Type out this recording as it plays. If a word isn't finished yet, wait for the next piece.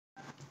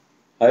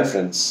Hi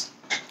friends,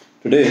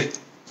 today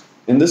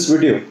in this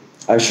video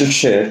I should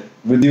share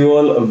with you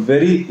all a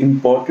very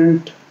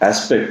important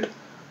aspect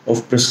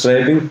of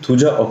prescribing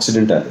Thuja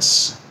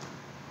occidentalis.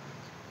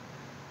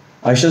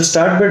 I shall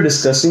start by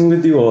discussing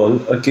with you all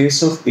a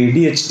case of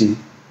ADHD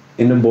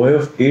in a boy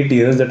of 8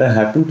 years that I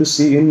happened to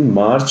see in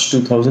March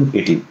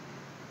 2018.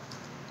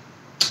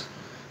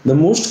 The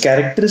most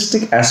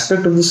characteristic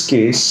aspect of this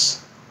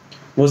case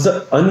was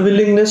the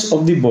unwillingness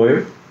of the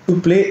boy to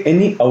play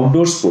any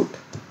outdoor sport,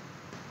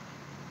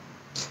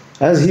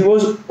 as he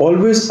was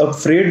always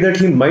afraid that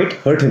he might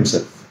hurt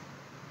himself.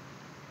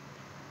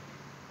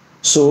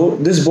 So,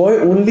 this boy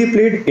only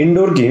played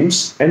indoor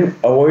games and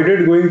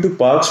avoided going to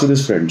parks with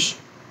his friends.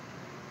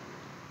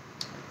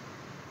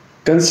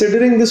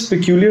 Considering this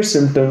peculiar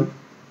symptom,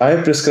 I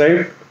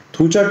prescribed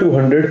Thuja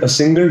 200 a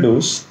single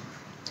dose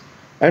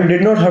and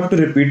did not have to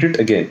repeat it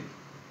again.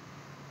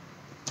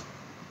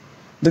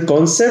 The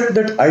concept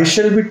that I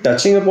shall be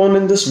touching upon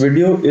in this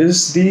video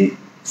is the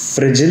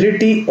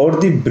fragility or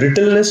the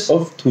brittleness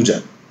of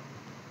Thuja.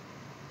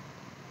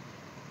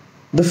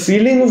 The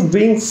feeling of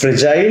being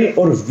fragile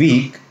or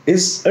weak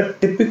is a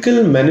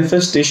typical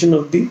manifestation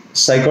of the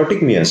psychotic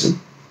miasm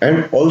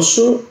and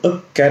also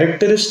a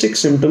characteristic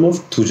symptom of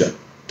Thuja.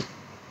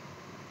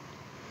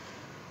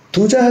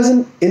 Thuja has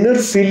an inner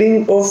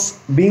feeling of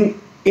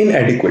being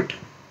inadequate,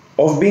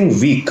 of being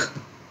weak,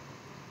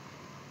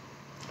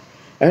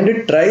 and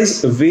it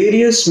tries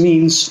various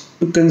means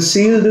to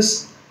conceal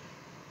this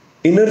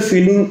inner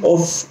feeling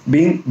of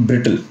being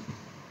brittle.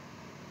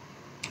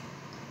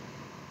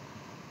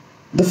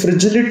 The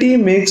fragility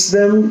makes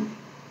them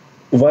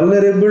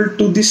vulnerable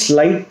to the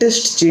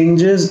slightest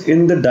changes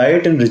in the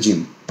diet and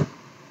regime.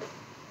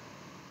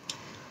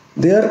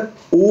 They are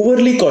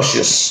overly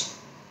cautious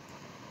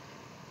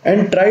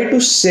and try to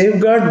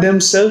safeguard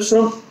themselves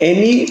from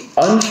any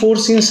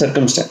unforeseen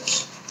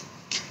circumstance.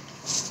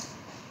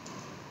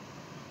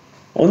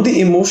 On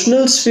the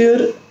emotional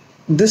sphere,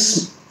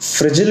 this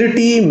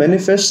fragility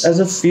manifests as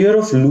a fear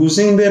of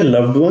losing their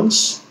loved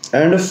ones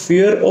and a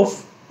fear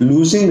of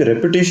losing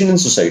reputation in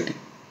society.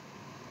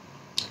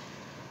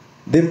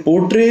 They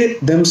portray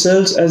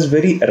themselves as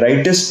very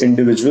righteous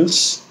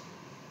individuals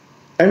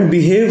and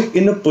behave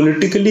in a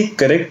politically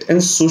correct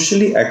and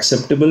socially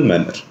acceptable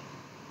manner.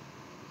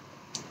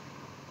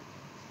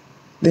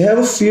 They have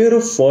a fear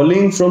of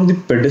falling from the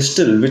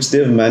pedestal which they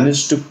have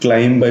managed to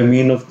climb by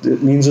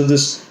means of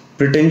this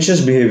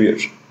pretentious behavior.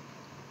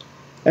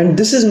 And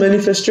this is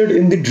manifested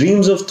in the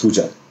dreams of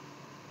Thuja,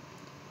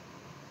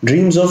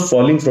 dreams of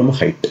falling from a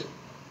height.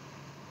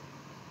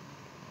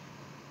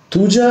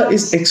 Thuja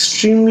is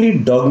extremely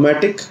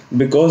dogmatic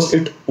because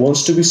it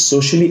wants to be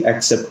socially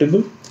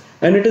acceptable,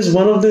 and it is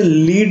one of the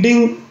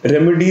leading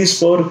remedies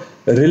for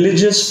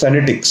religious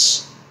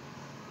fanatics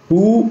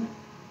who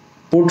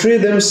portray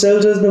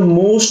themselves as the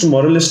most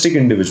moralistic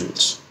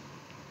individuals.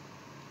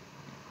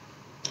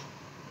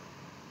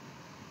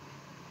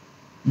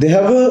 They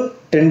have a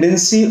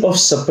tendency of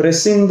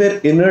suppressing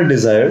their inner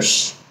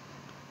desires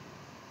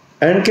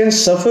and can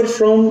suffer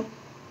from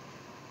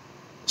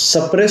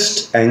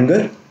suppressed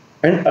anger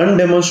and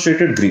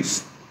undemonstrated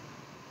grief.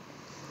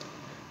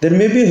 There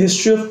may be a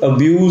history of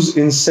abuse,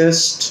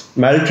 incest,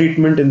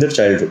 maltreatment in their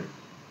childhood.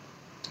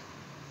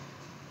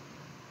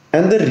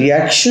 And the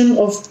reaction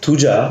of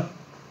Thuja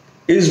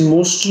is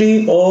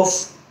mostly of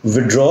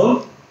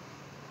withdrawal,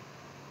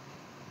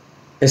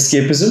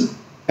 escapism,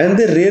 and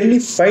they rarely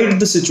fight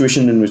the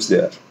situation in which they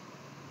are.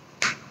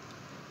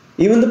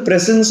 Even the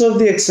presence of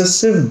the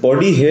excessive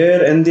body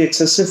hair and the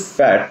excessive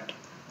fat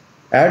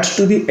adds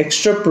to the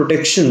extra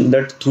protection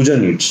that Thuja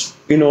needs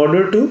in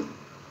order to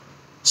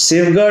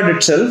safeguard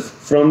itself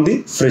from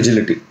the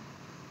fragility.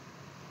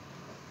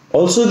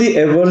 Also, the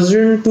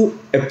aversion to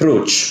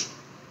approach.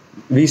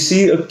 We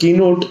see a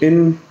keynote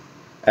in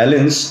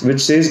Allen's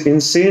which says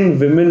insane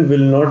women will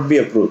not be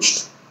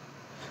approached.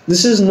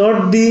 This is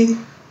not the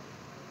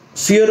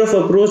fear of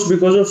approach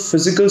because of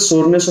physical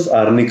soreness of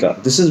arnica.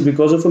 This is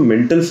because of a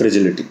mental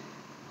fragility.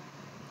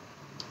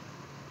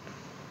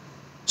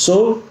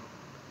 So,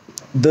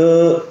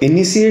 the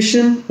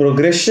initiation,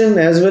 progression,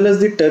 as well as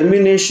the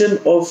termination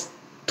of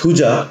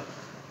Thuja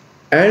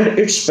and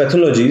its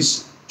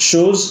pathologies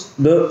shows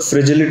the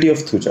fragility of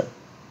Thuja.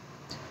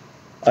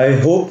 I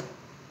hope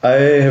I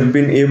have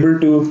been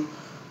able to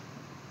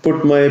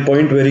put my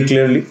point very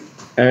clearly,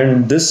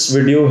 and this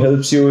video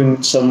helps you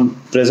in some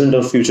present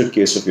or future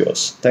case of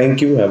yours.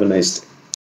 Thank you. Have a nice day.